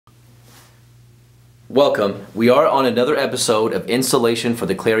Welcome. We are on another episode of installation for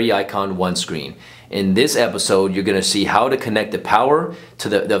the Clarity Icon OneScreen. In this episode, you're going to see how to connect the power to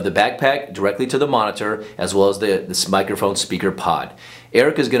the backpack directly to the monitor, as well as this microphone speaker pod.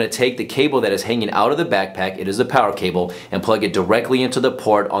 Eric is going to take the cable that is hanging out of the backpack, it is the power cable, and plug it directly into the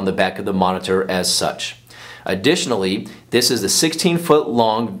port on the back of the monitor as such. Additionally, this is the 16-foot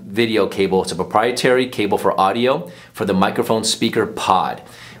long video cable. It's a proprietary cable for audio for the microphone speaker pod,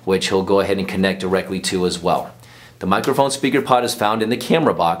 which he'll go ahead and connect directly to as well. The microphone speaker pod is found in the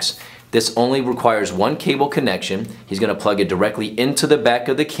camera box. This only requires one cable connection. He's going to plug it directly into the back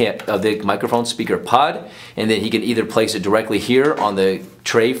of the microphone speaker pod, and then he can either place it directly here on the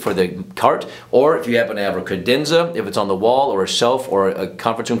tray for the cart, or if you happen to have a credenza, if it's on the wall or a shelf or a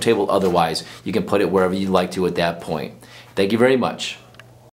conference room table otherwise, you can put it wherever you'd like to at that point. Thank you very much.